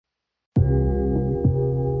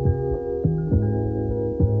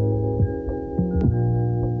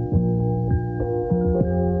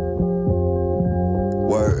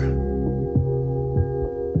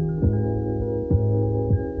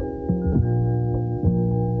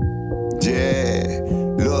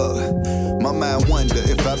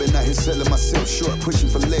wonder if I've been out here selling myself short, pushing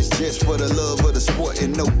for less just for the love of the sport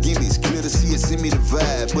and no gimmicks. Clear to see it's in me the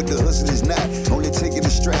vibe, but the hustle is not. Only taking the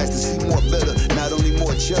strides to see more better, not only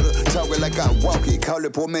more cheddar. Talking like I walk it, call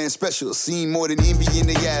it poor man special. Seen more than envy in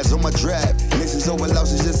the eyes on my drive. Lessons over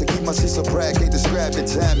losses just to keep my sense of pride. Can't describe the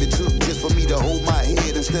time it took just for me to hold my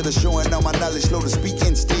head instead of showing all my knowledge, slow to speak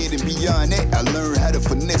instead. And beyond that, I learned how to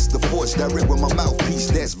finesse the force direct with my mouthpiece.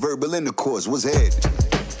 That's verbal intercourse. What's head?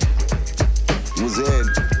 What's head?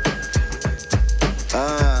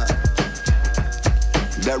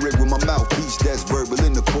 Direct with my mouthpiece. That's verbal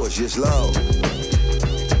intercourse. Yes, Lord.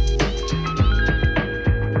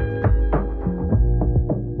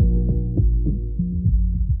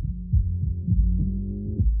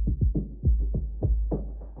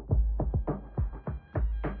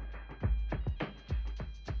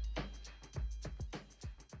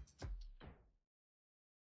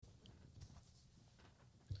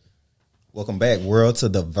 Welcome back, world, to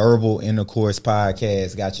the Verbal Intercourse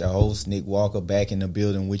Podcast. Got your host, Nick Walker, back in the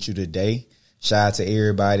building with you today. Shout out to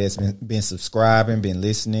everybody that's been subscribing, been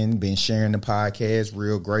listening, been sharing the podcast.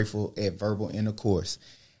 Real grateful at Verbal Intercourse.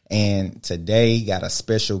 And today, got a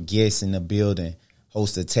special guest in the building.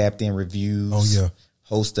 Host of Tapped In Reviews. Oh, yeah.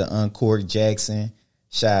 Host of Uncorked Jackson.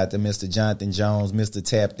 Shout out to Mr. Jonathan Jones, Mr.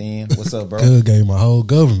 Tapped In. What's up, bro? Good, gave my whole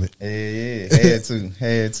government. Yeah.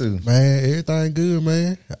 Had to. Man, everything good,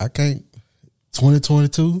 man. I can't.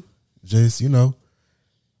 2022, just,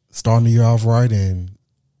 starting the year off right and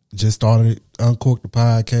just started Uncorked the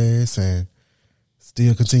podcast and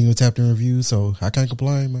still continue to Tap In Reviews, so I can't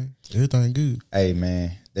complain, man. Everything good. Hey,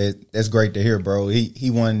 man, that's great to hear, bro. He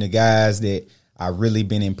one of the guys that I really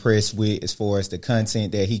been impressed with as far as the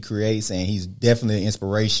content that he creates, and he's definitely an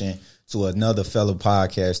inspiration to another fellow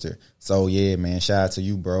podcaster. So, yeah, man, shout out to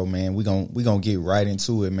you, bro, man. We gonna get right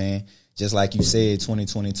into it, man. Just like you said,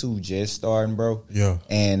 2022 just starting, bro. Yeah.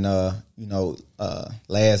 And,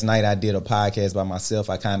 last night I did a podcast by myself.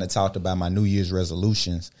 I kind of talked about my New Year's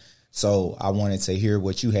resolutions. So I wanted to hear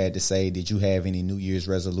what you had to say. Did you have any New Year's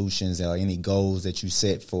resolutions or any goals that you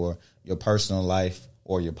set for your personal life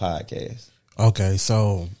or your podcast? Okay,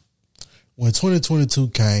 so when 2022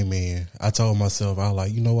 came in, I told myself, I was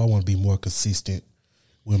like, I want to be more consistent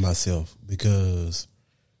with myself because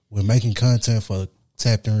when making content for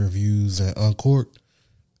Tapped In Reviews and Uncorked,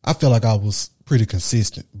 I felt like I was pretty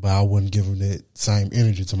consistent, but I wasn't giving that same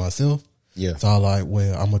energy to myself. Yeah. So I was like,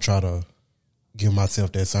 well, I'm going to try to give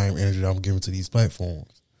myself that same energy that I'm giving to these platforms.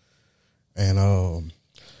 And I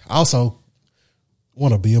also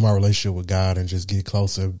want to build my relationship with God and just get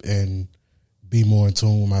closer and be more in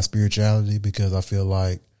tune with my spirituality because I feel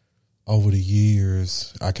like over the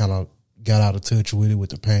years, I kind of got out of touch with it with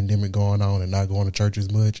the pandemic going on and not going to church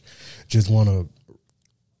as much. Just want to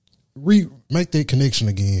make that connection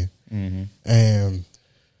again. Mm-hmm. And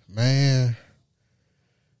man,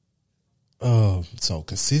 so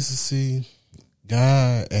consistency,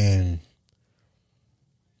 God, and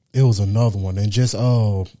it was another one, and just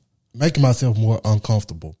making myself more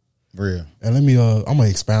uncomfortable. Real. And let me I'm gonna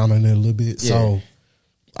expound on it a little bit. Yeah. So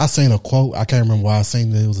I seen a quote, I can't remember why I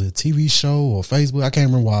seen it. It was a TV show or Facebook, I can't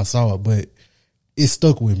remember why I saw it, but it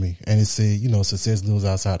stuck with me, and it said, success lives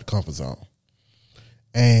outside the comfort zone.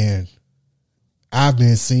 And I've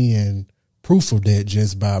been seeing proof of that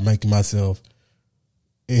just by making myself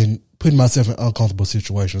and putting myself in uncomfortable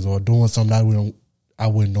situations or doing something I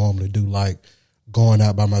wouldn't normally do, like going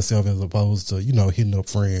out by myself as opposed to, hitting up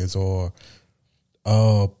friends or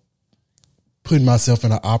putting myself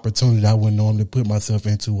in an opportunity I wouldn't normally put myself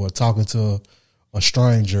into or talking to a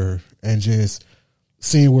stranger and just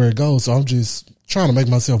seeing where it goes. So I'm just trying to make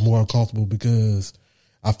myself more uncomfortable because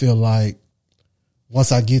I feel like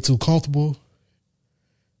once I get too comfortable,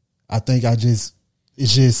 I think it's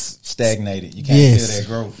just stagnated. You can't feel that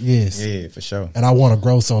growth. Yes. Yeah, for sure. And I want to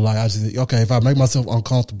grow. So like, if I make myself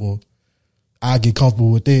uncomfortable, I get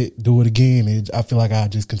comfortable with it, do it again. And I feel like I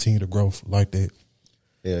just continue to grow like that.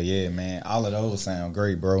 Hell yeah, man. All of those sound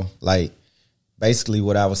great, bro. Like basically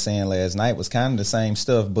what I was saying last night was kind of the same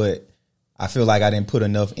stuff, but I feel like I didn't put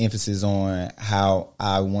enough emphasis on how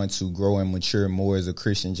I want to grow and mature more as a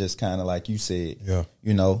Christian, just kind of like you said. Yeah.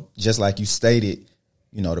 Just like you stated,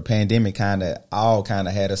 the pandemic kind of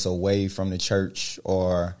had us away from the church,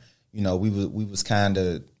 or, we was kind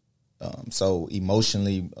of so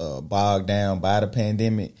emotionally bogged down by the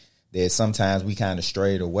pandemic that sometimes we kind of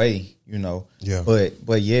strayed away, Yeah.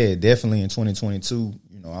 But yeah, definitely in 2022,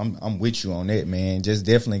 I'm with you on that, man. Just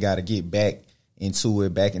definitely got to get back into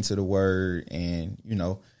it, back into the word, and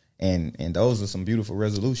and those are some beautiful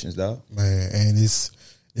resolutions, dog. Man, and it's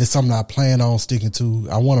it's something I plan on sticking to.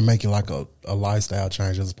 I want to make it like a lifestyle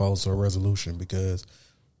change as opposed to a resolution, because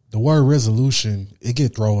the word resolution, it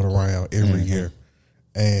get thrown around every year.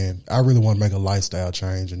 And I really want to make a lifestyle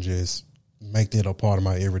change and just make that a part of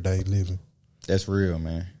my everyday living. That's real,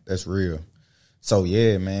 man. That's real. So,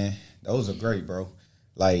 yeah, man, those are great, bro.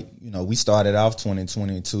 Like, we started off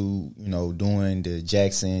 2022, doing the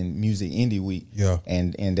Jackson Music Indie Week. Yeah.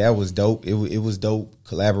 And that was dope. It was dope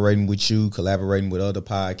collaborating with you, collaborating with other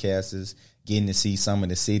podcasters, getting to see some of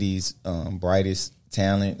the city's brightest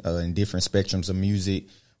talent in different spectrums of music,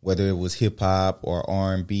 whether it was hip hop or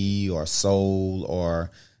R&B or soul, or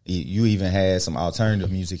you even had some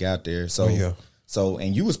alternative music out there. So,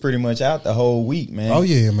 and you was pretty much out the whole week, man. Oh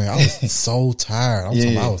yeah, man. I was so tired. I'm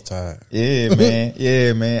talking about I was tired. Yeah, man.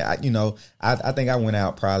 Yeah, man. I think I went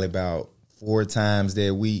out probably about 4 times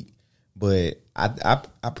that week, but I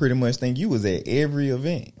pretty much think you was at every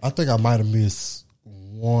event. I think I might have missed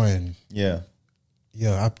one. Yeah.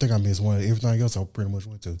 Yeah, I think I missed one. Everything else I pretty much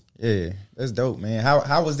went to. Yeah, that's dope, man.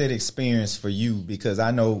 How was that experience for you? Because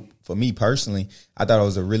I know for me personally, I thought it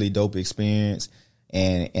was a really dope experience,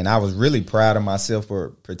 and I was really proud of myself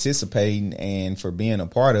for participating and for being a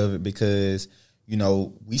part of it, because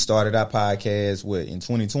we started our podcast in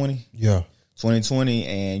 2020. Yeah, 2020,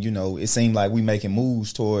 and it seemed like we making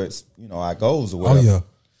moves towards our goals or whatever. Oh yeah.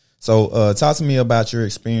 So talk to me about your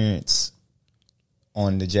experience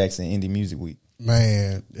on the Jackson Indie Music Week.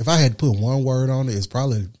 Man, if I had to put one word on it, it's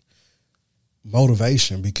probably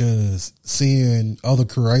motivation, because seeing other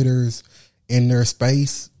creators in their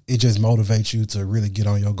space, it just motivates you to really get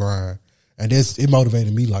on your grind. And it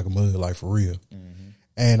motivated me like a mug, like for real. Mm-hmm.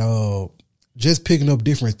 And just picking up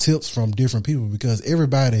different tips from different people, because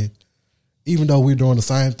everybody, even though we're doing the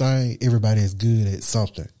same thing, everybody is good at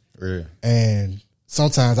something. Yeah. And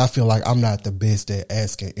sometimes I feel like I'm not the best at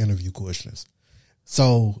asking interview questions.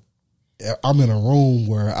 So I'm in a room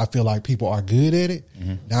where I feel like people are good at it.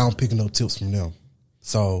 Mm-hmm. Now I'm picking up tips from them.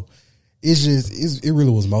 So it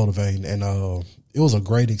really was motivating, and it was a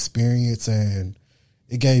great experience, and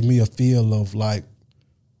it gave me a feel of like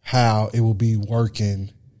how it would be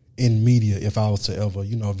working in media if I was to ever,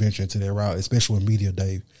 venture into that route, especially with Media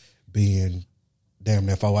Day being damn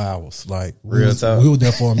near 4 hours. Like real talk. We were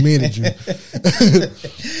there for a minute. Yeah.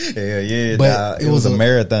 But it was a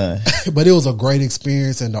marathon. But it was a great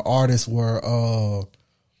experience, and the artists were,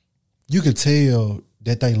 you could tell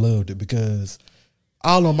that they loved it, because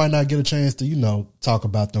all of them might not get a chance to, talk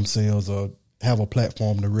about themselves or have a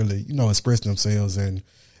platform to really, express themselves. And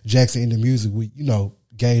Jackson Indie Music Week,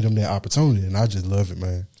 gave them that opportunity, and I just love it,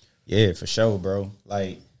 man. Yeah, for sure, bro.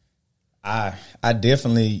 Like, I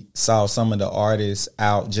definitely saw some of the artists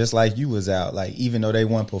out just like you was out. Like, even though they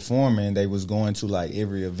weren't performing, they was going to like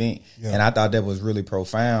every event. Yeah. And I thought that was really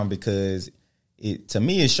profound, because to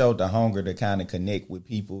me, it showed the hunger to kind of connect with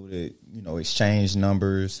people, to, exchange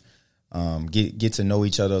numbers, get to know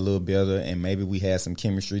each other a little better. And maybe we had some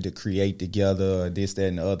chemistry to create together, or this, that,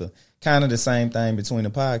 and the other. Kind of the same thing between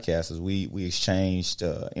the podcasters. We exchanged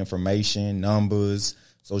information, numbers,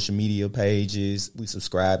 social media pages. We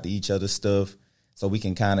subscribe to each other's stuff so we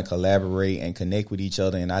can kind of collaborate and connect with each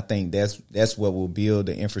other. And I think that's what will build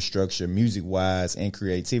the infrastructure music-wise and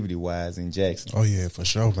creativity-wise in Jackson. Oh, yeah, for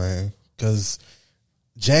sure, man. Because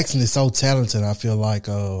Jackson is so talented. I feel like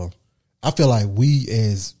we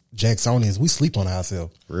as Jacksonians, we sleep on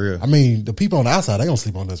ourselves. For real. I mean, the people on the outside, they gonna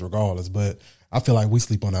sleep on us regardless, but I feel like we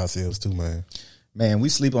sleep on ourselves too, man. Man,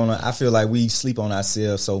 I feel like we sleep on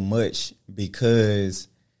ourselves so much, because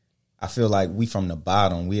I feel like we from the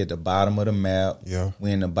bottom. We at the bottom of the map. Yeah.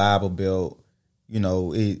 We in the Bible Belt.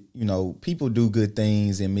 People do good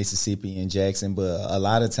things in Mississippi and Jackson, but a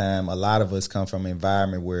lot of us come from an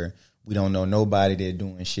environment where we don't know nobody that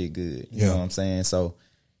doing shit good. You know what I'm saying? So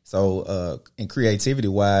in creativity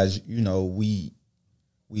wise, we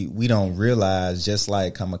don't realize, just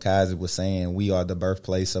like Kamikaze was saying, we are the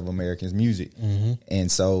birthplace of Americans' music. Mm-hmm.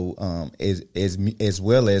 And so as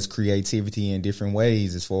well as creativity in different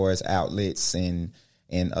ways, as far as outlets and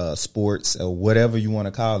sports or whatever you want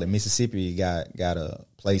to call it, Mississippi got a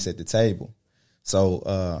place at the table.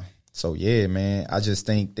 So yeah, man, I just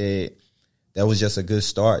think that was just a good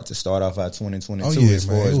start to start off our 2022 as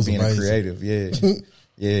far as being amazing. Creative. Yeah.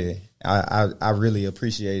 Yeah, I really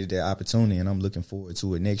appreciated that opportunity, and I'm looking forward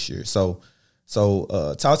to it next year. So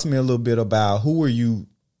talk to me a little bit about who were you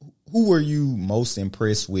most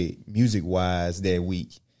impressed with music wise that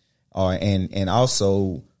week, and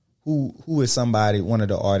also who is one of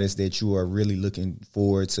the artists that you are really looking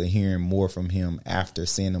forward to hearing more from him after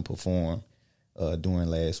seeing him perform during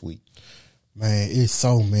last week. Man, it's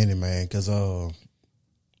so many, man, because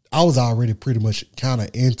I was already pretty much kind of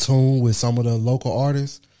in tune with some of the local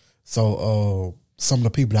artists. So some of the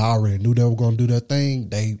people that I already knew they were going to do their thing,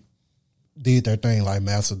 they did their thing, like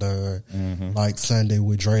Macedon, like Sunday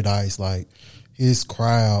with Dre Dice. Like, his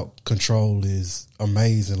crowd control is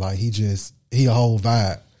amazing. Like, he a whole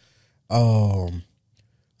vibe.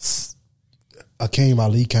 Akeem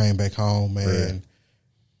Ali came back home, man.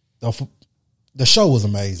 The show was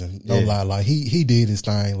amazing. No lie. Like, he did his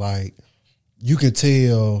thing. Like, you could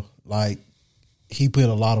tell, like, he put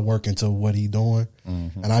a lot of work into what he doing.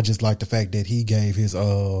 And I just like the fact that he gave his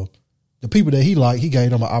the people that he liked, he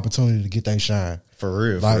gave them an opportunity to get their shine. For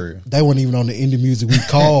real, like, for real. They weren't even on the Indie Music Week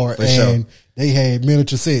card, and sure. they had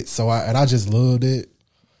miniature sets. So I just loved it.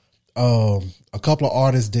 A couple of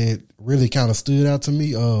artists that really kind of stood out to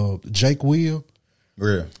me. Jake Will,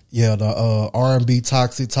 real, yeah, the R&B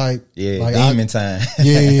toxic type, yeah, like demon time,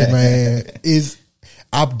 yeah, man.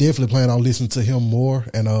 I'm definitely planning on listening to him more,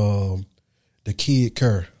 and the Kid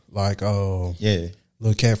Kerr, like little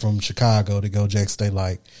cat from Chicago to go Jack State,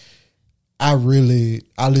 like. I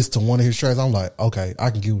listened to one of his tracks. I'm like, okay, I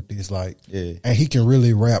can get with this. Like, and he can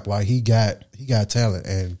really rap. Like, he got talent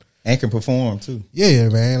and can perform too. Yeah,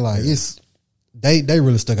 man. Like, it's they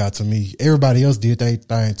really stuck out to me. Everybody else did their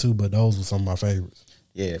thing too, but those were some of my favorites.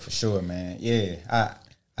 Yeah, for sure, man. Yeah,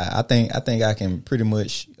 I think I can pretty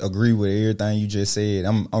much agree with everything you just said.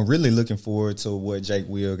 I'm really looking forward to what Jake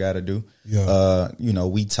Will got to do. Yeah,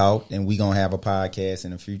 we talked and we gonna have a podcast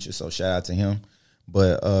in the future. So shout out to him.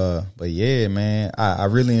 But yeah, man, I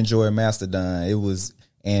really enjoyed Mastodon. It was,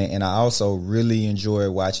 and I also really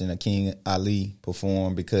enjoyed watching Akeem Ali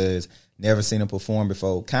perform because never seen him perform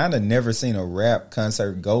before. Kind of never seen a rap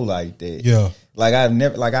concert go like that. Yeah,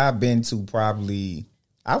 I've been to probably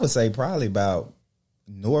about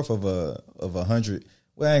north of 100.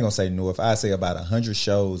 Well, I ain't gonna say north. I'd say about 100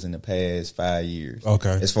 shows in the past 5 years.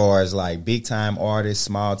 Okay, as far as like big time artists,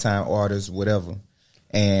 small time artists, whatever.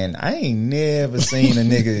 And I ain't never seen a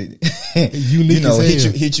nigga,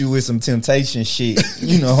 hit you with some Temptation shit.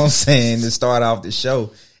 You know what I'm saying, to start off the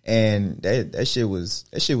show. And that shit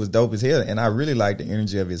was dope as hell. And I really like the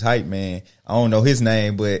energy of his hype man. I don't know his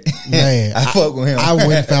name, but man, I fuck with him. I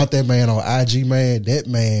went and found that man on IG, man. That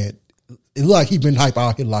man, it look like he been hype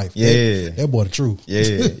all his life. Yeah, that boy the truth.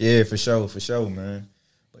 Yeah, for sure, man.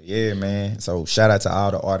 But yeah, man. So shout out to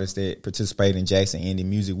all the artists that participate in Jackson Indie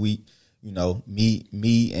Music Week. You know, me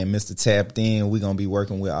and Mr. Tapped In, we're gonna be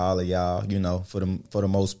working with all of y'all, you know, for the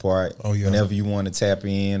most part. Oh, yeah. Whenever you want to tap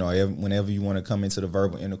in or whenever you want to come into the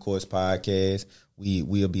Verbal Intercourse podcast,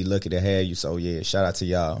 we'll be lucky to have you. So yeah, shout out to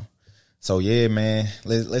y'all. So yeah, man,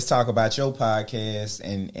 let's talk about your podcast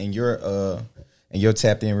and your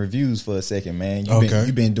Tapped In reviews for a second, man.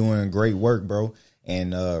 You've been doing great work, bro.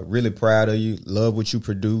 And really proud of you. Love what you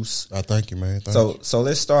produce. I thank you, man. So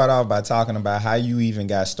let's start off by talking about how you even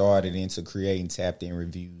got started into creating Tapped In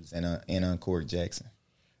reviews and Uncorked Jackson.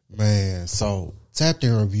 Man, so Tapped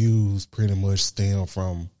In reviews pretty much stem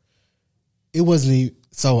from, it wasn't even,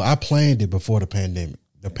 so I planned it before the pandemic.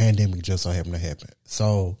 The pandemic just so happened to happen.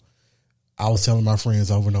 So I was telling my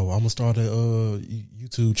friends over and over, I'm gonna start a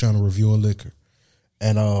YouTube channel reviewing liquor.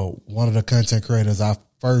 And one of the content creators I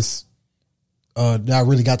first that I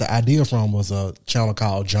really got the idea from was a channel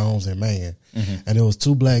called Jones and Man. And it was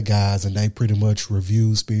two black guys and they pretty much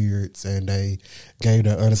reviewed spirits and they gave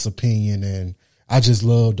their honest opinion, and I just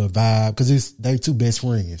love the vibe because they two best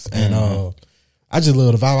friends. And I just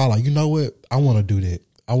love the vibe. I like, you know what? I want to do that.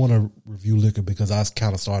 I want to review liquor because I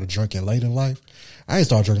kind of started drinking late in life. I ain't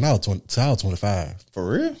started drinking till I was 25. For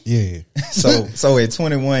real? Yeah. So at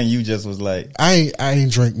 21, you just was like, I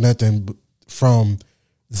ain't drink nothing from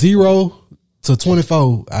 0 to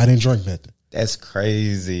 24. I didn't drink nothing. That's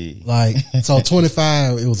crazy. Like, so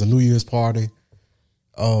 25, it was a New Year's party.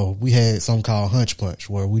 We had something called Hunch Punch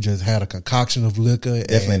where we just had a concoction of liquor.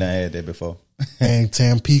 Definitely not had that before. And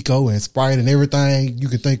Tampico and Sprite and everything you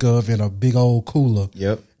could think of in a big old cooler.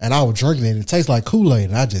 Yep. And I was drinking it. It tastes like Kool-Aid,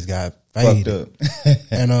 and I just got faded. Fucked up.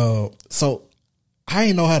 And so I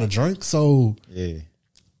ain't know how to drink. So yeah,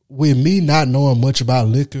 with me not knowing much about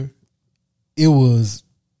liquor, it was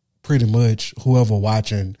pretty much whoever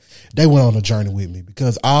watching, they went on a journey with me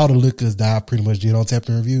because all the liquors that I pretty much did on Tapped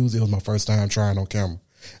In reviews, it was my first time trying on camera.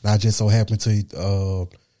 And I just so happened to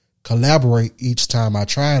collaborate each time I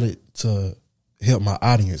tried it to help my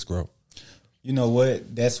audience grow. You know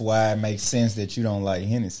what? That's why it makes sense that you don't like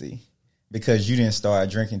Hennessy, because you didn't start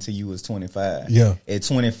drinking till you was 25. Yeah. At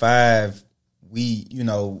 25,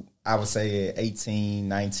 I would say at 18,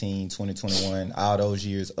 19, 20, 21, all those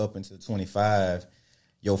years up until 25,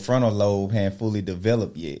 your frontal lobe hadn't fully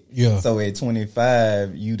developed yet. Yeah. So at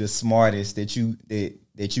 25, you the smartest that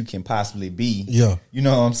that you can possibly be. Yeah. You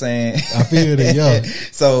know what I'm saying? I feel that, yeah.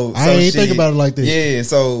 so I ain't think about it like that. Yeah,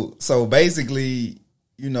 so basically,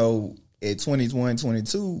 you know, at 21,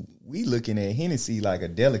 22, we looking at Hennessy like a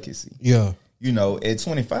delicacy. Yeah. You know, at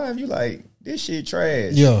 25, you like, this shit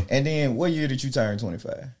trash. Yeah. And then what year did you turn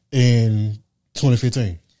 25? In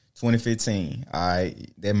 2015. 2015. All right.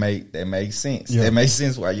 That makes sense. Yeah. That makes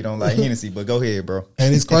sense why you don't like Hennessy, but go ahead, bro.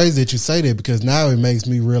 And it's crazy that you say that because now it makes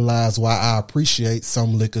me realize why I appreciate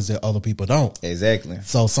some liquors that other people don't. Exactly.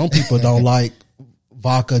 So some people don't like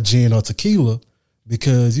vodka, gin, or tequila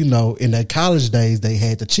because, you know, in their college days, they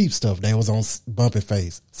had the cheap stuff. They was on Bumpy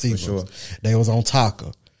Face, Seagram's. sure. They was on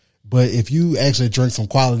Taka. But if you actually drink some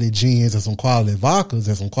quality gins and some quality vodkas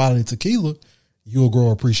and some quality tequila, you'll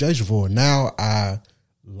grow appreciation for it. Now I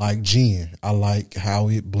like gin. I like how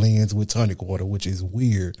it blends with tonic water, which is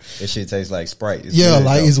weird. That shit tastes like Sprite. It's Yeah, weird,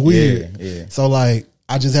 like though. it's weird. Yeah. So like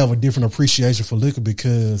I just have a different appreciation for liquor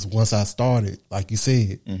because once I started, like you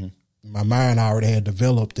said, my mind already had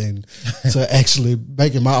developed and to actually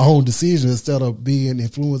making my own decisions instead of being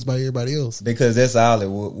influenced by everybody else. Because that's all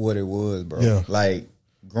what it was, bro. Yeah. Like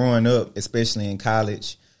growing up, especially in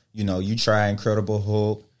college, you know, you try Incredible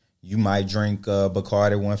Hulk. You might drink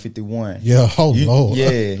Bacardi 151. Yeah, Lord.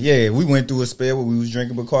 Yeah. We went through a spell where we was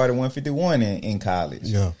drinking Bacardi 151 in college.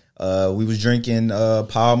 Yeah. We was drinking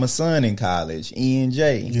Paul Masson in college,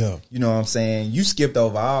 E&J. Yeah. You know what I'm saying? You skipped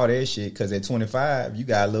over all that shit because at 25, you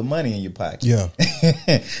got a little money in your pocket. Yeah.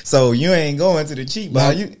 So you ain't going to the cheap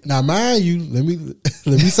bar. Now mind you, let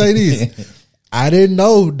me say this. I didn't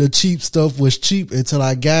know the cheap stuff was cheap until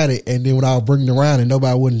I got it, and then when I was bringing it around and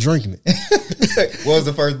nobody wasn't drinking it. What was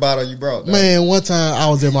the first bottle you brought, though? Man, one time I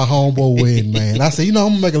was at my homeboy wedding, man. I said, you know,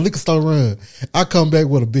 I'm gonna make a liquor store run. I come back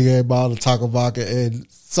with a big ass bottle of Taco Vodka and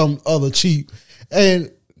some other cheap, and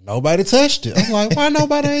nobody touched it. I'm like, why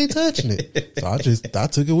nobody ain't touching it? So I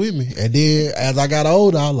took it with me, and then as I got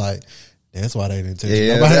older, I was like, that's why they didn't touch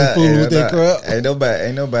it. Nobody ain't fooling with that crap.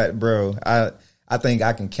 Ain't nobody, bro. I think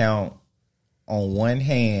I can count on one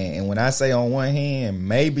hand, and when I say on one hand,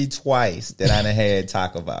 maybe twice that I done had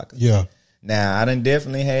Taco Vodka. Yeah. Now I done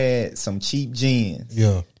definitely had some cheap gins.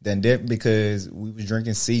 Yeah. Because we was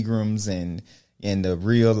drinking Seagram's and the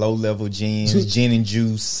real low level gins, gin and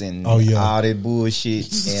juice, and all that bullshit,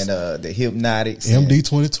 and the Hypnotics, MD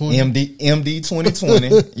 2020, MD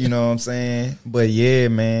 2020. You know what I'm saying? But yeah,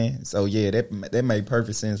 man. So yeah, that made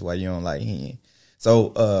perfect sense why you don't like hen.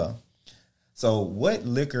 So what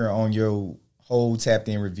liquor on your whole Tapped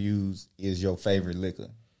In reviews is your favorite liquor?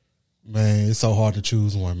 Man, it's so hard to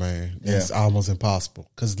choose one, man. It's almost impossible.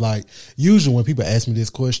 Because, like, usually when people ask me this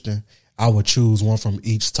question, I would choose one from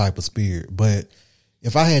each type of spirit. But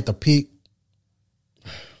if I had to pick,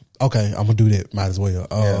 okay, I'm going to do that. Might as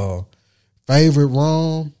well. Favorite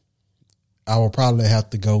rum, I would probably have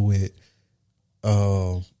to go with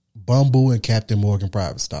Bumbu and Captain Morgan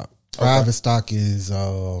Private Stock. Private Stock is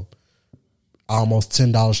almost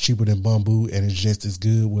 $10 cheaper than Bumbu, and it's just as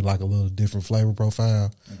good with like a little different flavor profile.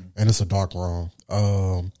 And it's a dark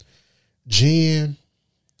rum. Gin,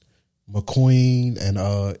 McQueen,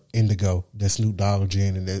 and Indigo. That's Snoop Dogg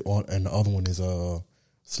gin, and the other one is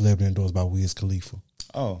Celebrity endorsed by Wiz Khalifa.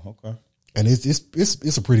 Oh, okay. And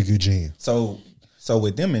it's a pretty good gin. So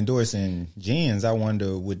with them endorsing gins, I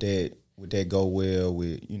wonder would that go well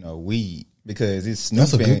with weed? Because it's Snoop.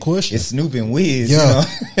 That's a good question. It's Snoop and Wiz. Yeah.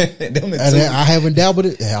 Them And I haven't dabbled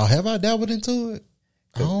it. Have I dabbled into it?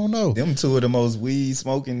 I don't know. Them two of the most weed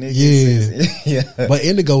smoking niggas. Yeah. But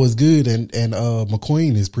Indigo is good, and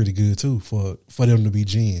McQueen is pretty good too for them to be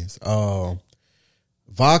gins.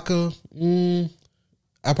 Vodka,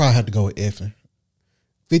 I probably have to go with Effin.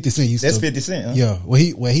 50 Cent. That's 50 Cent. Huh? Yeah.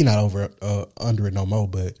 Well, he not under it no more,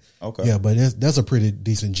 but okay. Yeah, but that's a pretty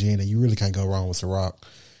decent gin, and you really can't go wrong with Ciroc.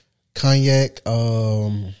 Cognac,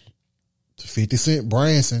 50 Cent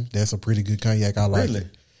Branson. That's a pretty good cognac. I like it.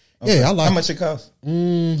 Okay. Yeah, I like it. How much it costs?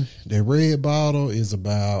 The red bottle is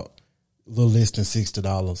about a little less than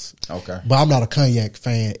 $60. Okay. But I'm not a cognac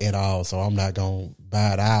fan at all, so I'm not going to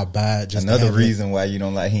buy it. I'll buy it just another reason why you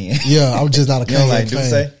don't like him. Yeah, I'm just not a cognac fan.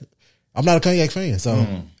 Douce? I'm not a cognac fan, so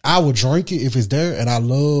I would drink it if it's there, and I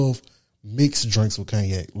love mixed drinks with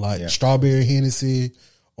cognac, like strawberry Hennessy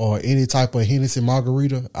or any type of Hennessy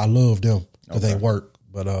margarita. I love them because they work.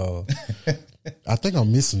 But I think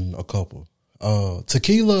I'm missing a couple.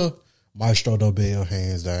 Tequila, Maestro Dobel,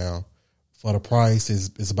 hands down. For the price,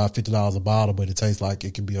 it's about $50 a bottle, but it tastes like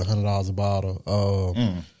it could be $100 a bottle.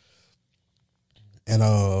 And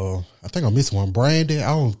I think I'm missing one. Brandy, I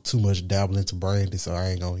don't too much dabble into brandy, so I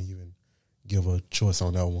ain't gonna even give a choice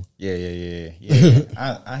on that one. Yeah.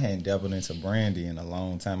 I hadn't dabbled into brandy in a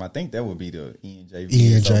long time. I think that would be the E&J.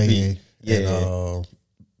 E&J Yeah. and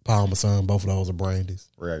Palmer Sun, both of those are brandies.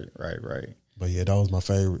 Right. But yeah, those my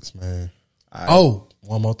favorites, man. Right.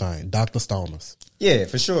 One more thing, Dr. Stoners. Yeah,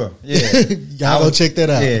 for sure. Yeah. Y'all go check that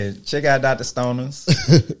out. Yeah, check out Dr.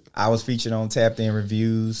 Stoners. I was featured on Tapped In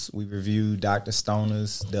Reviews. We reviewed Dr.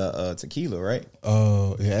 Stoners, the tequila, right?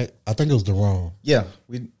 Yeah, I think it was the rum. Yeah,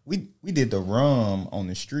 we did the rum on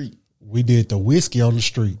the street. We did the whiskey on the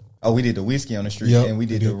street. Oh, we did the whiskey on the street, Yep, and we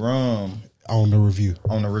did the rum on the review.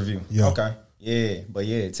 Yeah. Okay. Yeah, but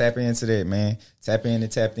yeah, tap into that, man. Tap into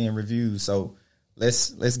Tapped In Reviews. So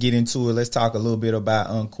let's get into it. Let's talk a little bit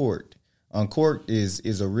about Uncorked. Uncorked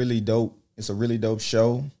is a really dope. It's a really dope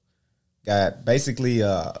show. Got basically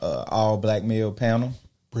all black male panel,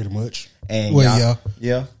 pretty much. And well,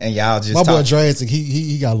 yeah, and y'all just my boy Drastic.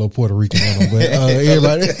 He got a little Puerto Rican on him, but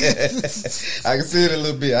everybody. I can see it a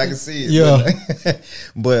little bit. I can see it. Yeah,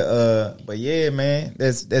 but yeah, man,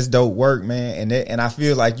 that's dope work, man. And I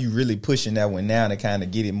feel like you really pushing that one now to kind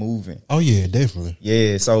of get it moving. Oh yeah, definitely.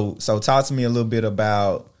 Yeah. So talk to me a little bit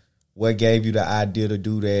about what gave you the idea to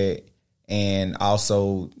do that, and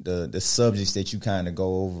also the subjects that you kind of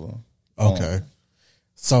go over. Okay.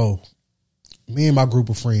 So me and my group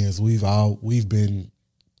of friends, we've been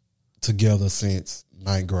together since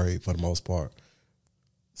 9th grade for the most part.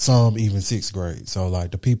 Some even 6th grade. So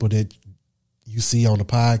like the people that you see on the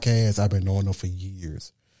podcast, I've been knowing them for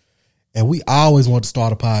years. And we always wanted to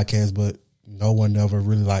start a podcast, but no one ever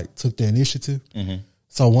really like took the initiative. Mm-hmm.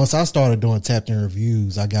 So once I started doing Tapped In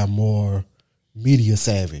Reviews, I got more media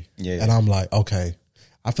savvy. Yeah. And I'm like, okay,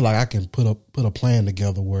 I feel like I can put a plan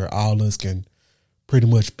together where all of us can pretty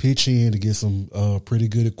much pitch in to get some pretty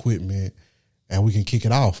good equipment, and we can kick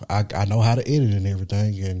it off. I know how to edit and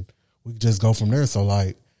everything, and we can just go from there. So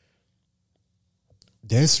like,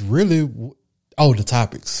 that's really the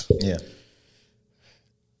topics. Yeah,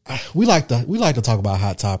 we like to talk about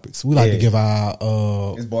hot topics. We like to give our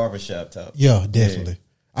it's barbershop talk. Yeah, definitely.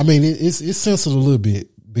 Yeah. I mean, it's sensitive a little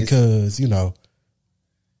bit because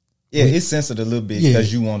it's sensitive a little bit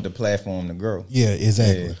because you want the platform to grow. Yeah,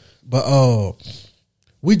 exactly. Yeah. But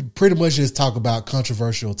we pretty much just talk about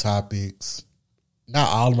controversial topics. Not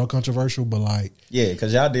all of them are controversial, but like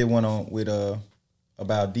because y'all did one on with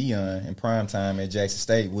about Deion in prime time at Jackson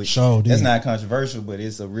State, which that's not controversial, but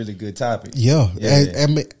it's a really good topic. Yeah.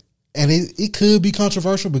 And it could be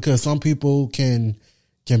controversial because some people can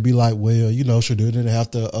be like, well, Shedeur didn't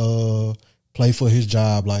have to play for his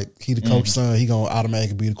job. Like he the coach's son, he gonna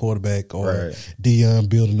automatically be the quarterback, or Deion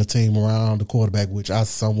building a team around the quarterback, which I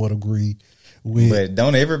somewhat agree with. But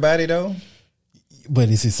don't everybody though? But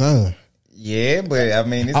it's his son. Yeah, but I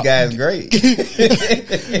mean, this guy's great.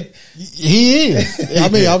 He is. I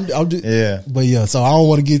mean, I'm just, But yeah, so I don't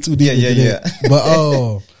want to get too deep into that.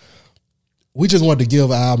 But we just wanted to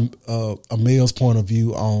give our Emil's point of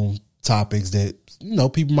view on topics that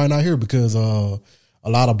people might not hear because a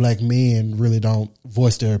lot of black men really don't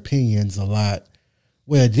voice their opinions a lot.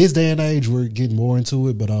 Well, this day and age, we're getting more into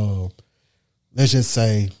it, but let's just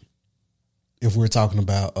say if we're talking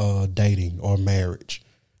about dating or marriage,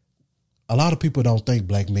 a lot of people don't think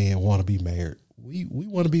black men want to be married. We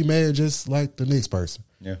want to be married just like the next person.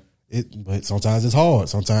 Yeah. But sometimes it's hard.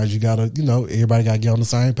 Sometimes you gotta, everybody gotta get on the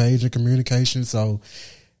same page in communication. So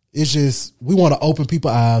it's just, we want to open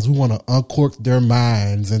people's eyes. We want to uncork their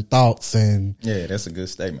minds and thoughts. And yeah, that's a good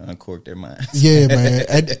statement. Uncork their minds. Yeah, man.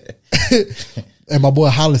 And my boy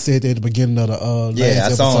Hollis said that at the beginning of the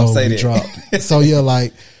last episode we dropped. So yeah,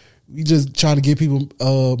 like we just trying to get people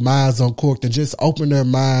minds uncorked and just open their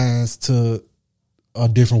minds to a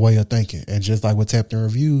different way of thinking. And just like with Tapped In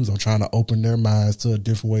Reviews, I'm trying to open their minds to a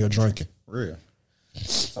different way of drinking. Real.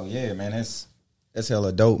 So yeah, man, that's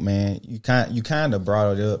hella dope, man. You kind of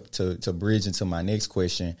brought it up to bridge into my next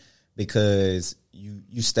question, because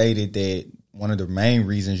you stated that one of the main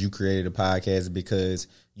reasons you created a podcast is because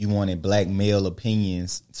you wanted black male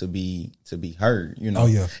opinions to be heard, Oh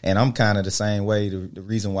yeah. And I'm kind of the same way. The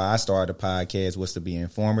reason why I started a podcast was to be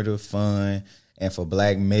informative, fun, and for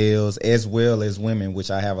black males as well as women, which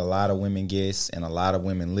I have a lot of women guests and a lot of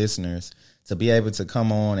women listeners, to be able to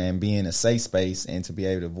come on and be in a safe space and to be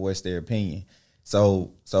able to voice their opinion.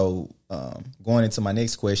 So going into my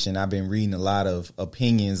next question, I've been reading a lot of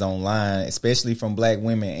opinions online, especially from black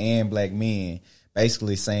women and black men,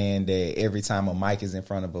 basically saying that every time a mic is in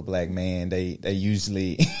front of a black man, they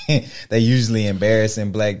usually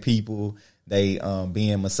embarrassing black people. They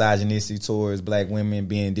being misogynistic towards black women,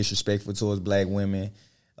 being disrespectful towards black women,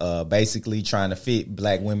 basically trying to fit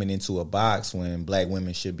black women into a box when black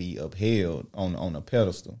women should be upheld on a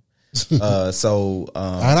pedestal. And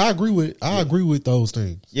I agree with those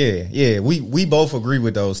things. Yeah. We both agree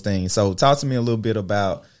with those things. So talk to me a little bit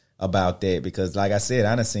about that, because like I said,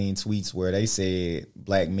 I done seen tweets where they said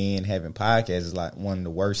black men having podcasts is like one of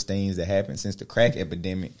the worst things that happened since the crack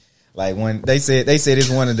epidemic. Like when they said it's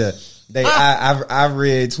one of the I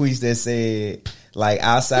read tweets that said like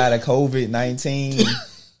outside of COVID-19,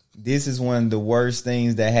 this is one of the worst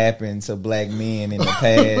things that happened to black men in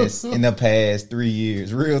the past 3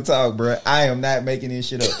 years. Real talk, bro. I am not making this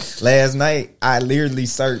shit up. Last night, I literally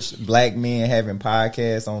searched black men having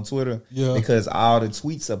podcasts on Twitter because all the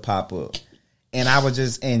tweets will pop up. And I was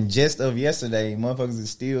just of yesterday, motherfuckers is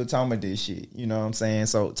still talking about this shit. You know what I'm saying?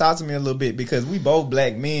 So talk to me a little bit, because we both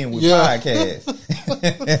black men with podcasts.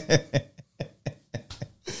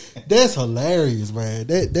 That's hilarious, man.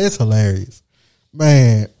 That's hilarious.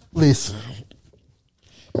 Man, listen.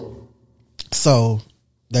 So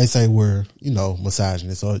they say we're,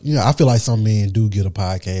 misogynist. So, I feel like some men do get a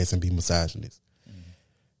podcast and be misogynist.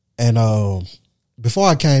 And before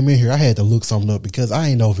I came in here, I had to look something up because I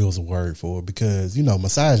didn't know if it was a word for it. Because,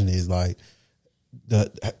 misogyny is like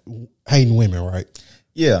the hating women, right?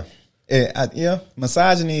 Yeah.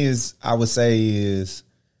 Misogyny is, I would say, is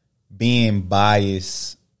being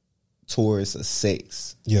biased towards a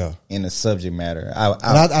sex. Yeah. In the subject matter.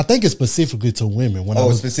 I think it's specifically to women.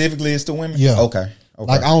 Specifically it's to women? Yeah. Okay.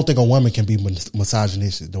 Like, I don't think a woman can be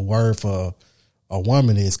misogynistic. The word for a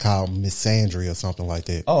woman is called misandry or something like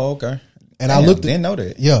that. Oh, okay. And damn, I looked didn't know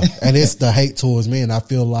that. Yeah. And it's the hate towards men. I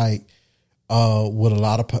feel like with a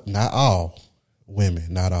lot of, not all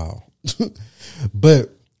women, not all, but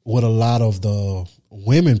with a lot of the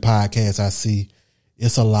women podcasts I see,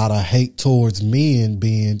 it's a lot of hate towards men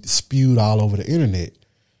being spewed all over the internet.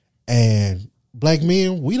 And black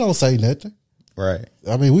men, we don't say nothing. Right.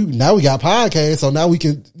 I mean, we got podcasts, so now we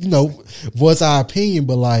can, voice our opinion,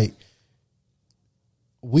 but like,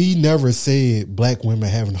 we never said black women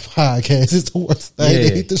having a podcast is the worst thing.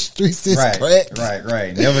 They hit the streets is crack.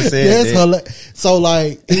 Right. Never said that. So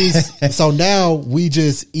like, so now we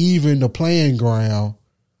just even the playing ground,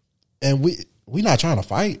 and we not trying to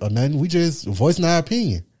fight or nothing. We just voicing our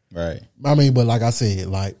opinion. Right. I mean, but like I said,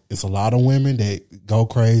 like, it's a lot of women that go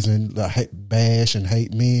crazy and bash and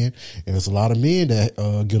hate men, and there's a lot of men that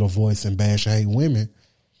get a voice and bash and hate women.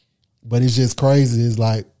 But it's just crazy. It's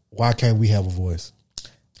like, why can't we have a voice?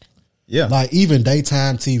 Yeah. Like, even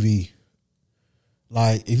daytime TV.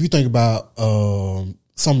 Like, if you think about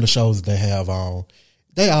some of the shows that they have on,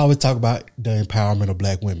 they always talk about the empowerment of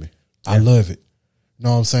black women. Yeah. I love it. You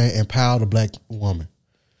know what I'm saying? Empower the black woman.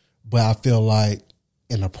 But I feel like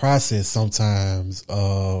in the process, sometimes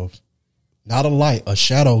not a light, a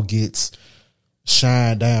shadow gets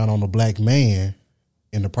shined down on the black man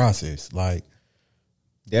in the process. Like,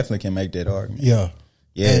 definitely can make that argument. Yeah.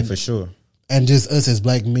 Yeah, for sure. And just us as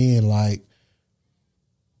black men, like,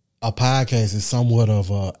 a podcast is somewhat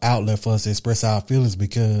of an outlet for us to express our feelings,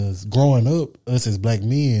 because growing up, us as black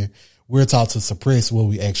men, we're taught to suppress what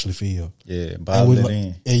we actually feel. Yeah, bottle it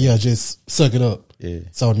in. And just suck it up. Yeah.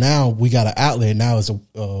 So now we got an outlet. Now it's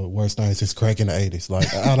the worst thing since crack in the 80s.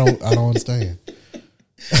 Like, I don't understand.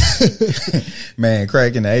 Man,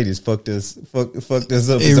 crack in the 80s fucked us up it as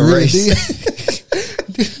a really race.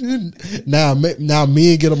 Did. Now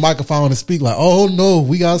men get a microphone and speak like, oh no,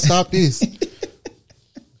 we gotta stop this.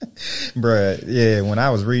 Bruh, yeah, when I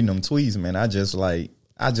was reading them tweets, man, I just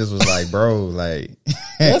was like, bro, like,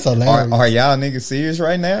 that's hilarious. Are y'all niggas serious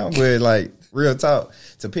right now? But like, real talk,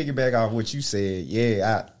 to piggyback off what you said,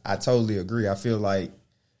 yeah, I totally agree. I feel like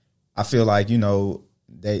I feel like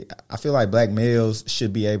black males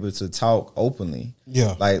should be able to talk openly.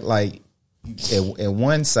 Yeah. Like at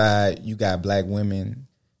one side, you got black women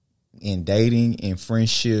in dating, in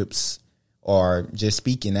friendships, or just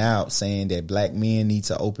speaking out, saying that black men need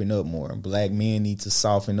to open up more, black men need to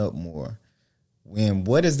soften up more. When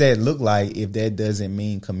what does that look like if that doesn't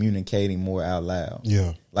mean communicating more out loud?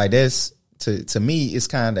 Yeah. Like, that's to me, it's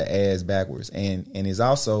kind of ass backwards. And it's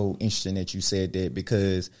also interesting that you said that,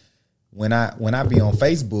 because when I be on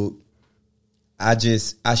Facebook, I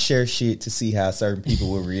share shit to see how certain people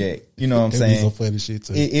will react. You know what I'm saying? It'd be some funny shit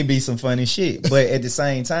too. It'd be some funny shit. But at the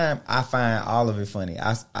same time, I find all of it funny.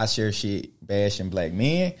 I share shit bashing black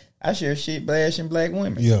men. I share shit bashing black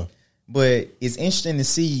women. Yeah. But it's interesting to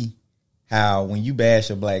see how when you bash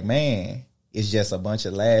a black man, it's just a bunch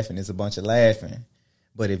of laughing. It's a bunch of laughing.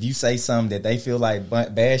 But if you say something that they feel like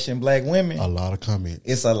bashing black women, a lot of comments.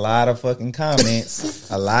 It's a lot of fucking comments,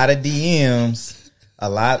 a lot of DMs. A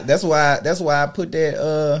lot. That's why I put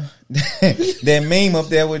that that meme up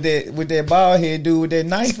there with that bald head dude with that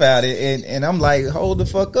knife out it, and I'm like, hold the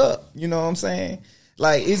fuck up. You know what I'm saying?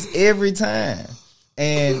 Like it's every time.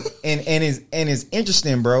 And it's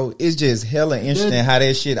interesting, bro. It's just hella interesting how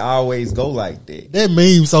that shit always go like that. That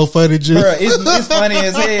meme so funny, G. Bruh, it's funny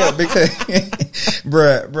as hell because,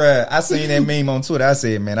 bruh, I seen that meme on Twitter. I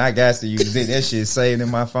said, man, I got to use it. That shit saved in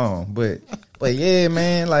my phone. But yeah,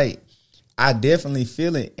 man, like I definitely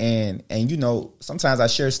feel it. And you know, sometimes I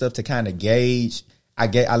share stuff to kind of gauge.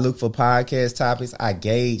 I look for podcast topics. I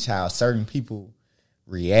gauge how certain people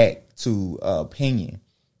react to opinion.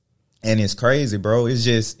 And it's crazy, bro. And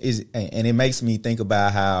it makes me think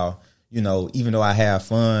about how, you know, even though I have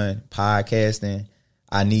fun podcasting,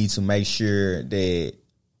 I need to make sure that,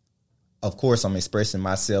 of course, I'm expressing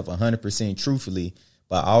myself 100% truthfully,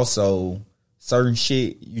 but also certain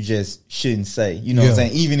shit you just shouldn't say. You know what I'm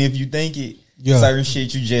saying? Even if you think it, certain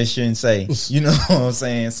shit you just shouldn't say. You know what I'm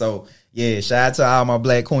saying? So, yeah, shout out to all my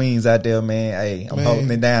black queens out there, man. Hey, I'm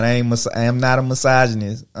holding it down. I am not a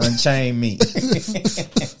misogynist. Unchain me.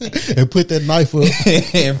 And put that knife up.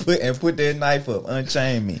 and put that knife up.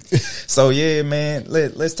 Unchain me. So yeah, man.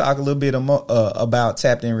 Let's talk a little bit about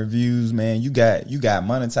Tapped In Reviews, man. You got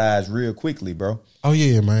monetized real quickly, bro. Oh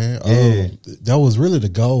yeah, man. Yeah. That was really the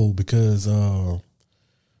goal because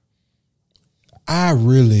I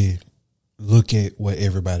really look at what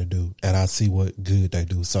everybody do and I see what good they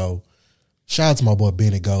do. So shout out to my boy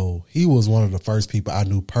Benny Gold. He was one of the first people I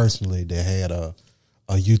knew personally that had a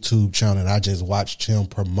YouTube channel, and I just watched him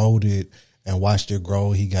promote it and watched it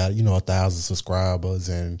grow. He got, 1,000 subscribers,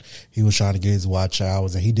 and he was trying to get his watch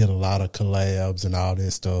hours, and he did a lot of collabs and all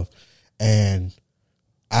that stuff. And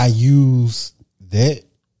I used that.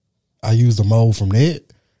 I used the mold from that.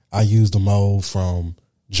 I used the mold from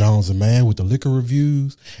Jones and Man with the liquor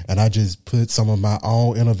reviews, and I just put some of my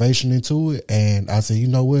own innovation into it. And I said, you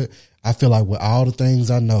know what? I feel like with all the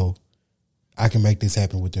things I know, I can make this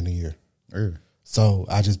happen within a year. So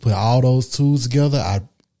I just put all those tools together. I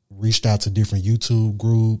reached out to different YouTube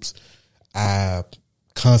groups. I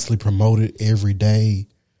constantly promoted every day.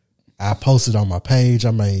 I posted on my page.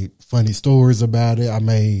 I made funny stories about it. I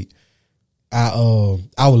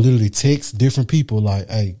would literally text different people like,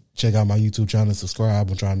 hey, check out my YouTube channel, subscribe.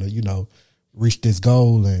 I'm trying to, reach this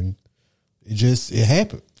goal. And it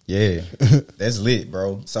happened. Yeah, that's lit,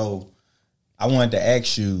 bro. So I wanted to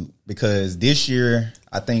ask you, because this year,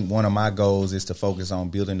 I think one of my goals is to focus on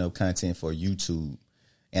building up content for YouTube.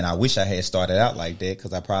 And I wish I had started out like that,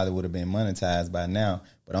 because I probably would have been monetized by now.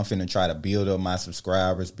 But I'm finna try to build up my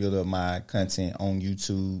subscribers, build up my content on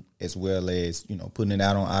YouTube, as well as, putting it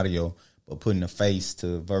out on audio, but putting a face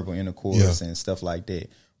to verbal intercourse and stuff like that.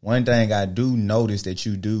 One thing I do notice that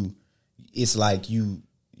you do, it's like you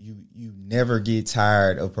never get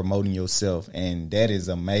tired of promoting yourself, and that is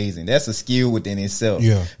amazing. That's a skill within itself.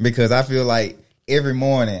 Yeah. Because I feel like every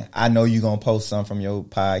morning I know you're gonna post something from your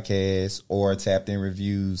podcast or Tapped In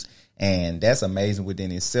Reviews, and that's amazing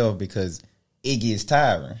within itself because it gets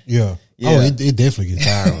tiring. Yeah. Oh, it definitely gets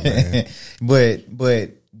tiring, man. But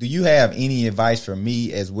do you have any advice for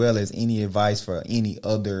me, as well as any advice for any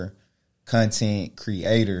other content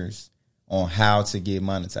creators on how to get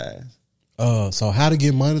monetized? So how to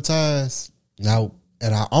get monetized now,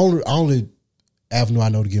 and I only avenue I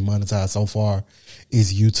know to get monetized so far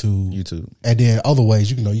is YouTube. And then other ways,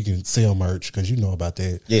 you can sell merch, because you know about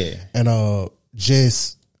that. Yeah. And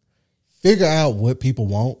just figure out what people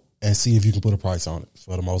want and see if you can put a price on it,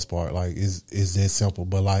 for the most part. Like, it's that simple.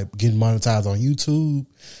 But like getting monetized on YouTube,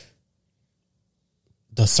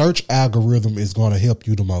 the search algorithm is going to help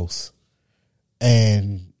you the most.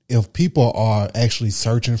 And if people are actually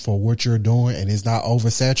searching for what you're doing and it's not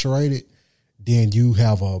oversaturated, then you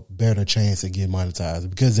have a better chance at getting monetized.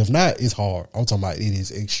 Because if not, it's hard. I'm talking about, it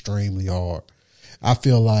is extremely hard. I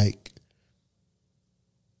feel like,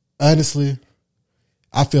 honestly,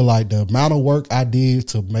 the amount of work I did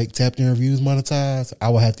to make Tapped In Reviews monetized, I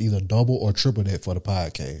would have to either double or triple that for the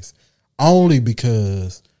podcast. Only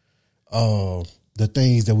because the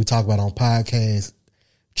things that we talk about on podcasts,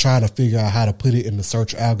 trying to figure out how to put it in the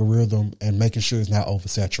search algorithm and making sure it's not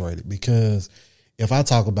oversaturated. Because if I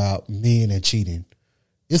talk about men and cheating,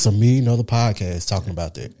 it's a million other podcasts talking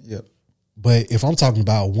about that. Yep. But if I'm talking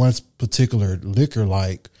about one particular liquor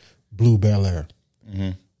like Blue Bel Air,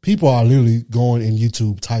 people are literally going in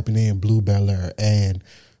YouTube, typing in Blue Bel Air, and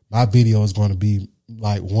my video is going to be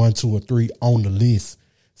like 1, 2, or 3 on the list.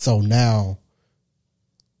 So now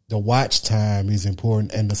the watch time is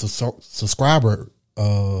important, and the subscriber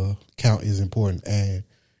count is important, and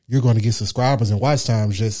you're going to get subscribers and watch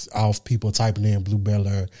times just off people typing in Blue Bel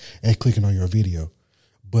Air and clicking on your video.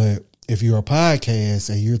 But if you're a podcast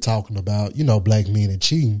and you're talking about, black men and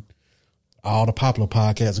cheating, all the popular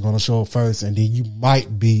podcasts are going to show up first, and then you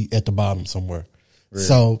might be at the bottom somewhere. Really.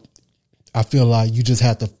 So I feel like you just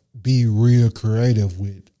have to be real creative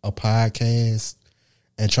with a podcast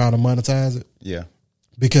and trying to monetize it. Yeah.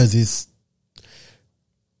 Because it's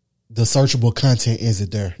the searchable content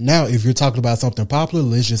isn't there. Now, if you're talking about something popular,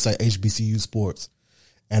 let's just say HBCU sports.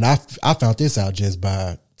 And I found this out just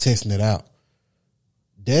by testing it out.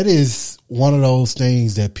 That is one of those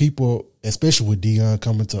things that people, especially with Deion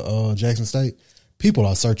coming to Jackson State, people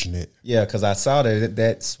are searching it. Yeah, because I saw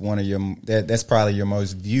that's one of your that's probably your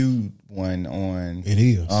most viewed one on It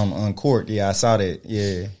is on Court. Yeah, I saw that.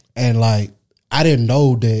 Yeah, and like I didn't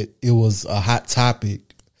know that it was a hot topic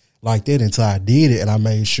like that until I did it, and I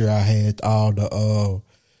made sure I had all the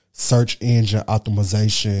search engine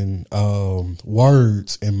optimization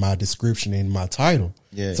words in my description in my title.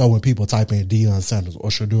 Yeah. So when people type in Deion Sanders or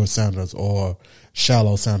Shedeur Sanders or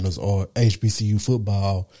Shallow Sanders or HBCU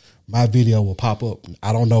football, my video will pop up.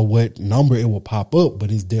 I don't know what number it will pop up,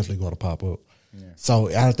 but it's definitely going to pop up. Yeah. So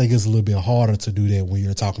I think it's a little bit harder to do that when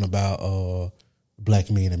you're talking about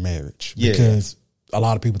black men and marriage, because a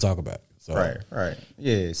lot of people talk about it. So. Right.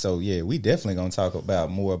 Yeah, so yeah, we definitely going to talk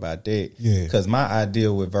about more about that. Yeah. Because my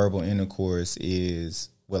idea with verbal intercourse is,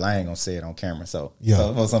 well, I ain't going to say it on camera, so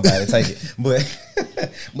for somebody to take it.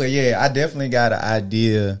 But yeah, I definitely got an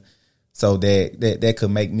idea so that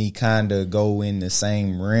could make me kind of go in the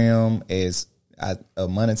same realm as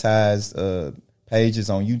monetized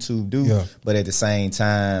pages on YouTube do, but at the same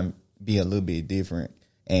time be a little bit different.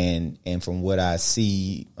 And from what I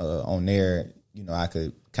see on there, you know, I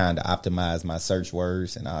could kind of optimize my search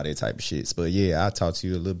words and all that type of shit. But yeah, I'll talk to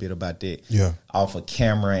you a little bit about that. Yeah. Off of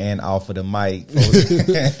camera and off of the mic.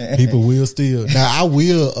 People will still. Now, I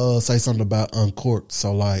will say something about Uncorked.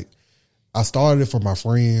 So, like, I started it for my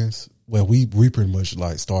friends. Well, we pretty much,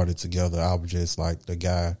 like, started together. I was just, like, the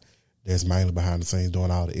guy that's mainly behind the scenes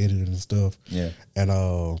doing all the editing and stuff. Yeah. And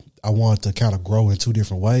I wanted to kind of grow in two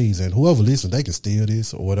different ways. And whoever listens, they can steal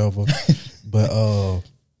this or whatever. But,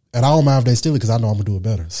 and I don't mind if they steal it because I know I'm going to do it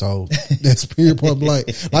better. So that's period point blank.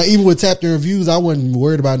 Like even with Tapped In Reviews, I wasn't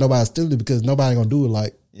worried about nobody stealing it because nobody going to do it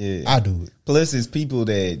like I do it. Plus, it's people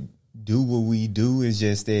that do what we do. It's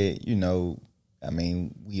just that, you know, I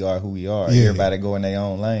mean, we are who we are. Yeah. Everybody go in their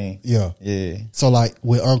own lane. Yeah. Yeah. So like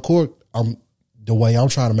with Uncorked, the way I'm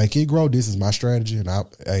trying to make it grow, this is my strategy. And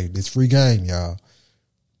it's free game, y'all.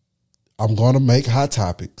 I'm going to make hot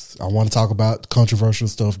topics. I want to talk about controversial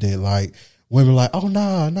stuff that like, women like, oh,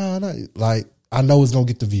 nah. Like, I know it's going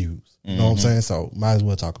to get the views. You know what I'm saying? So, might as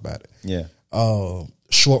well talk about it. Yeah.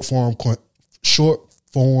 Short form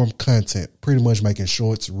content, pretty much making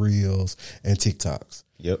shorts, reels, and TikToks.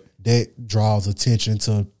 Yep. That draws attention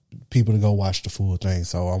to people to go watch the full thing.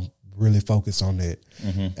 So, I'm really focused on that.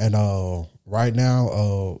 Mm-hmm. And right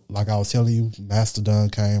now, like I was telling you, Mastodon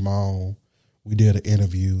came on. We did an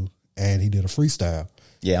interview, and he did a freestyle.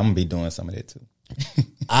 Yeah, I'm going to be doing some of that, too.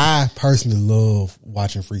 I personally love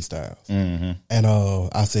watching freestyles, and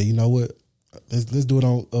I said, you know what, let's do it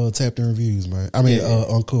on Tapped In Reviews, man. I mean,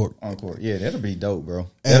 on Court. Yeah, that'll be dope, bro.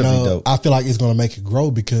 That'll be dope. I feel like it's gonna make it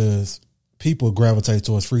grow because people gravitate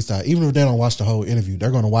towards freestyle, even if they don't watch the whole interview.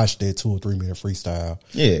 They're gonna watch that 2 or 3 minute freestyle,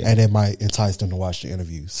 and it might entice them to watch the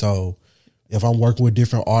interview. So, if I'm working with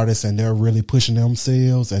different artists and they're really pushing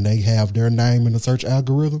themselves and they have their name in the search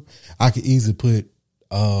algorithm, I could easily put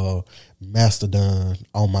Mastodon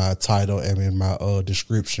on my title and in my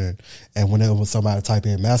description, and whenever somebody type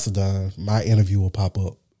in Mastodon, my interview will pop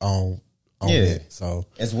up on it. So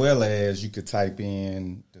as well as you could type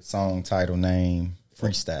in the song title name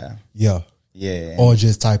freestyle. Yeah. Or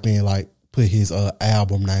just type in like put his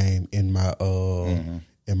album name in my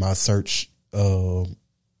in my search in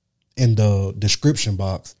the description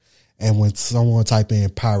box, and when someone type in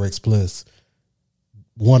Pyrex Plus,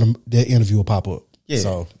 one of their interview will pop up. Yeah.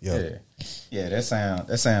 So yeah, that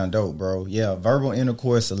sound dope, bro. Yeah, verbal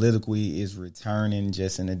intercourse soliloquy is returning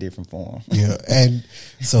just in a different form. Yeah, and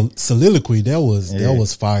so soliloquy that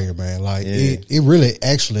was fire, man. Like it really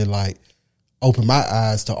actually like opened my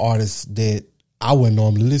eyes to artists that I wouldn't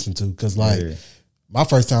normally listen to, because like my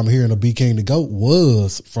first time hearing a B King the GOAT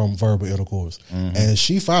was from verbal intercourse, and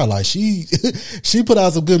she fire, like she put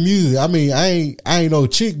out some good music. I mean, I ain't no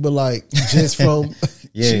chick, but like just from.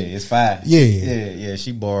 Yeah, it's fire. Yeah.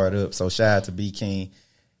 She barred up. So shout out to B King.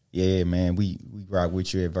 Yeah, man, we rock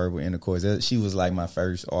with you at Verbal Intercourse. She was like my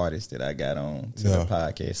first artist that I got on to the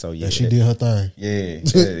podcast. So yeah, she did her thing. Yeah,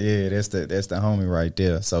 that's the homie right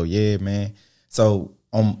there. So yeah, man. So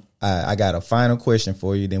I got a final question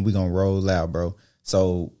for you. Then we're gonna roll out, bro.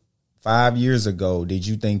 So 5 years ago, did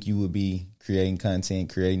you think you would be creating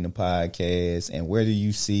content, creating a podcast, and where do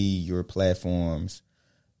you see your platforms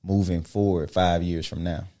moving forward 5 years from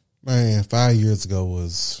now? Man, 5 years ago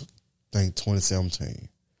was, I think, 2017.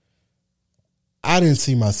 I didn't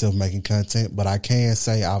see myself making content, but I can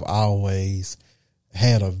say I've always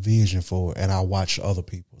had a vision for it, and I watch other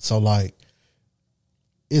people. So, like,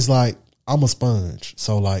 it's like I'm a sponge.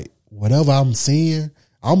 So, like, whatever I'm seeing,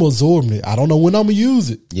 I'm absorbing it. I don't know when I'm going to use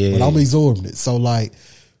it, but I'm absorbing it. So, like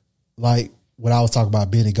when I was talking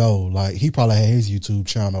about Benny Gold, like, he probably had his YouTube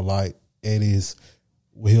channel, like, it is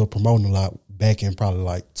where he was promoting a lot back in probably,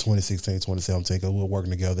 like, 2016, 2017, because we were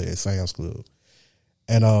working together at Sam's Club.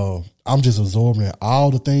 And I'm just absorbing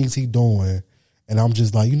all the things he doing, and I'm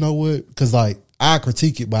just like, you know what? Because, like, I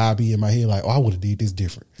critique it, but I be in my head like, oh, I would have did this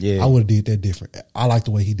different. Yeah, I would have did that different. I like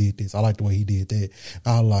the way he did this. I like the way he did that.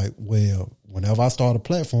 I'm like, well, whenever I start a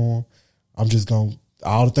platform, I'm just going to,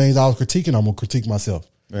 all the things I was critiquing, I'm going to critique myself.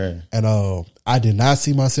 Right. And I did not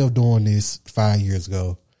see myself doing this 5 years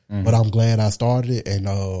ago, but I'm glad I started it. And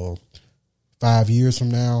 5 years from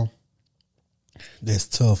now, that's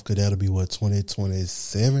tough because that'll be what,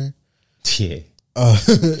 2027? Yeah.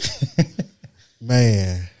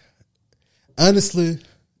 Man. Honestly,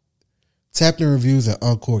 Tapped In Reviews and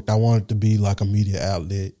Uncorked, I want it to be like a media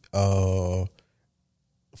outlet for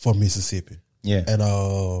Mississippi. Yeah.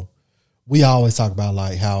 And we always talk about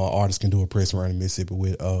like how an artist can do a press run in Mississippi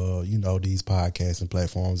with you know, these podcasts and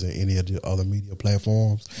platforms and any of the other media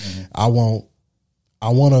platforms. I want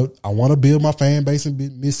to build my fan base in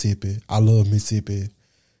Mississippi. I love Mississippi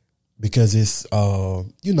because it's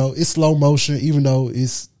you know, it's slow motion, even though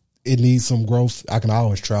it needs some growth. I can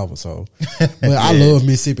always travel, so. But I love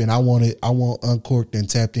Mississippi, and I want Uncorked and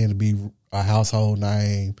Tapped In to be a household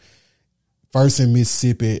name. First in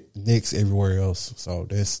Mississippi, next everywhere else. So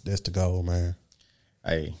that's the goal, man.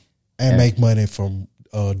 Hey, and make money from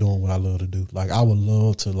doing what I love to do. Like, I would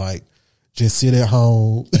love to like just sit at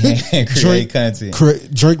home and create content,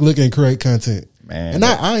 drink liquor and create content. Man, and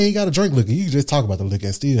I ain't got to drink liquor. You can just talk about the liquor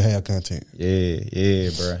and still have content. Yeah,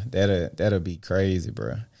 bro. That'll be crazy,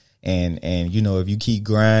 bro. And you know, if you keep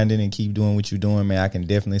grinding and keep doing what you're doing, man, I can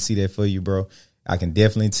definitely see that for you, bro. I can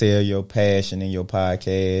definitely tell your passion in your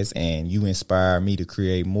podcast, and you inspire me to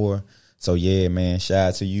create more. So yeah, man, shout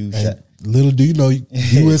out to you. Little do you know,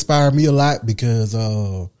 you inspire me a lot because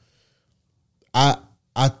I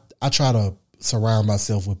try to surround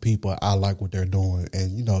myself with people I like what they're doing,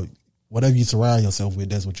 and you know, whatever you surround yourself with,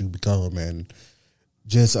 that's what you become. And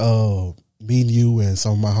just meeting you and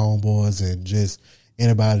some of my homeboys and just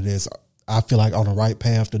anybody that's, I feel like, on the right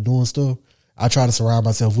path to doing stuff, I try to surround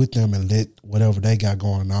myself with them and let whatever they got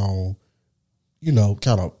going on, you know,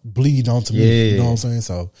 kind of bleed onto me. You know what I'm saying?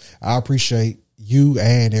 So I appreciate you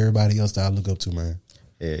and everybody else that I look up to, man.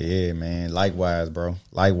 Yeah, man. Likewise, bro.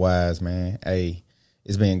 Likewise, man. Hey,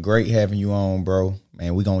 it's been great having you on, bro.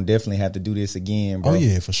 Man, we're going to definitely have to do this again, bro. Oh,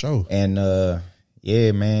 yeah, for sure. And,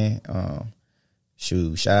 yeah, man.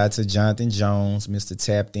 Shoot, shout out to Jonathan Jones, Mr.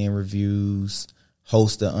 Tapped In Reviews,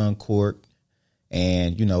 host of Uncorked.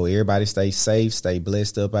 And, you know, everybody stay safe, stay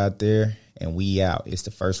blessed up out there, and we out. It's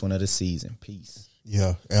the first one of the season. Peace.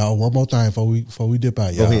 Yeah. One more time before we dip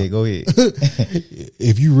out, y'all. Go ahead.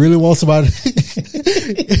 If you really want somebody,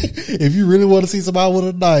 if you really want to see somebody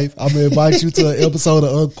with a knife, I'm going to invite you to an episode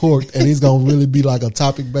of Uncorked, and it's going to really be like a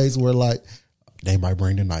topic base where, like, they might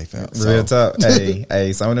bring the knife out. Real talk.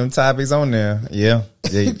 Hey, some of them topics on there. Yeah.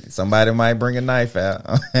 Somebody might bring a knife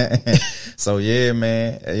out. So yeah,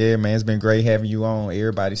 man. It's been great having you on.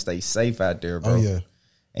 Everybody stay safe out there, bro. Oh yeah.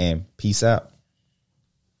 And peace out.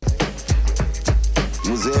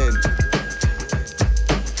 Was in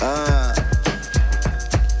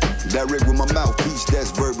direct with my mouthpiece, that's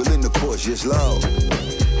verbal in the course, yes, Lord.